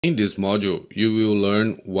In this module, you will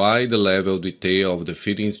learn why the level of detail of the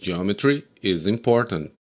fittings geometry is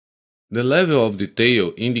important. The level of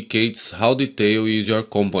detail indicates how detailed is your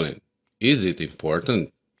component. Is it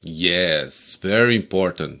important? Yes, very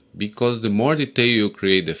important, because the more detail you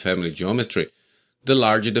create the family geometry, the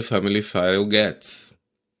larger the family file gets.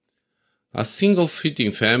 A single fitting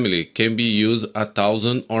family can be used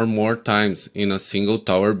 1,000 or more times in a single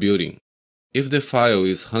tower building. If the file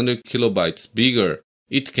is 100 kilobytes bigger,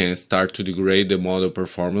 it can start to degrade the model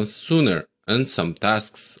performance sooner, and some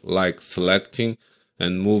tasks, like selecting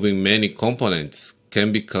and moving many components,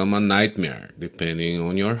 can become a nightmare depending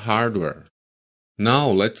on your hardware. Now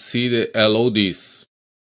let's see the LODs.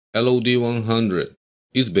 LOD 100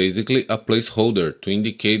 is basically a placeholder to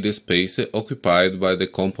indicate the space occupied by the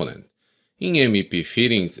component. In MEP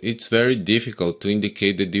fittings, it's very difficult to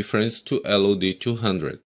indicate the difference to LOD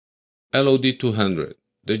 200. LOD 200.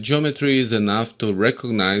 The geometry is enough to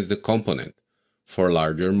recognize the component. For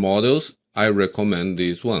larger models, I recommend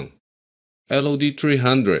this one. LOD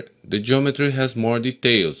 300. The geometry has more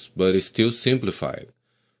details, but is still simplified.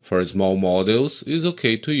 For small models, it's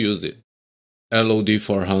okay to use it. LOD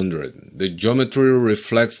 400. The geometry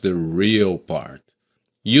reflects the real part.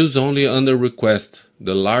 Use only under request.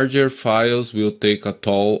 The larger files will take a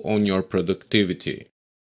toll on your productivity.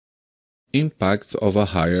 Impacts of a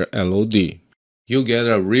higher LOD. You get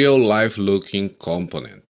a real-life looking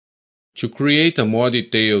component. To create a more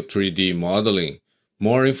detailed 3D modeling,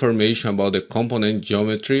 more information about the component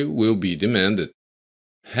geometry will be demanded.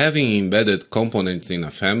 Having embedded components in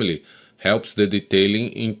a family helps the detailing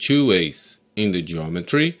in two ways, in the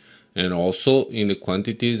geometry and also in the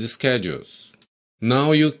quantities schedules.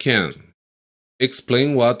 Now you can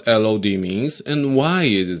explain what LOD means and why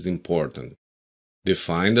it is important.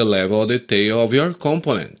 Define the level of detail of your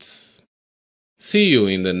components. See you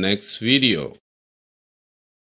in the next video.